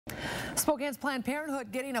Spokane's Planned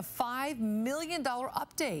Parenthood getting a $5 million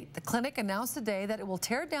update. The clinic announced today that it will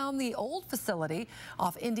tear down the old facility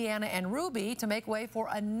off Indiana and Ruby to make way for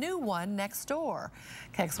a new one next door.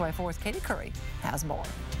 KXLY4's Caiti Currey has more.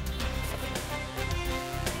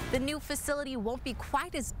 The new facility won't be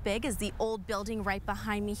quite as big as the old building right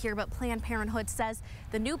behind me here, but Planned Parenthood says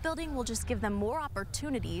the new building will just give them more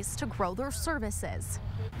opportunities to grow their services.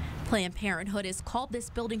 Planned Parenthood has called this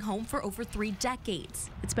building home for over 3 decades.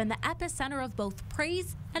 It's been the epicenter of both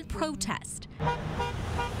praise and protest.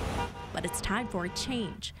 But it's time for a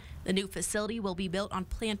change. The new facility will be built on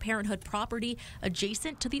Planned Parenthood property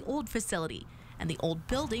adjacent to the old facility, and the old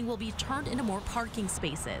building will be turned into more parking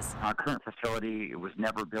spaces. Our current facility was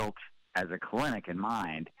never built as a clinic in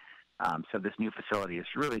mind, so this new facility is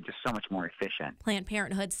really just so much more efficient. Planned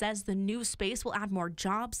Parenthood says the new space will add more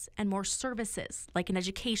jobs and more services, like an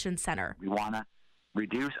education center. We want to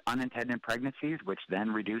reduce unintended pregnancies, which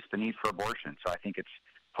then reduce the need for abortion. So I think it's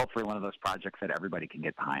hopefully one of those projects that everybody can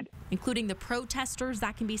get behind. Including the protesters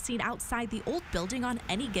that can be seen outside the old building on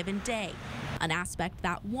any given day, an aspect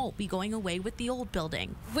that won't be going away with the old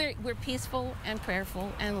building. We're peaceful and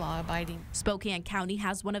prayerful and law-abiding. Spokane County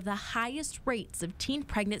has one of the highest rates of teen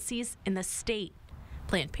pregnancies in the state.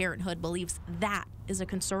 Planned Parenthood believes that is a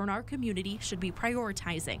concern our community should be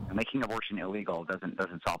prioritizing. Making abortion illegal doesn't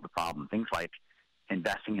solve the problem. Things like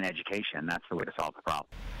investing in education, that's the way to solve the problem.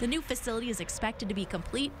 The new facility is expected to be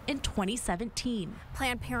complete in 2017.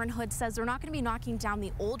 Planned Parenthood says they're not going to be knocking down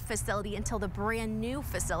the old facility until the brand new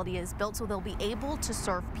facility is built, so they'll be able to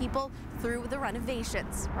serve people through the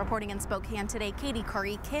renovations. Reporting in Spokane today, Caiti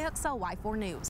Currey, KXLY4 News.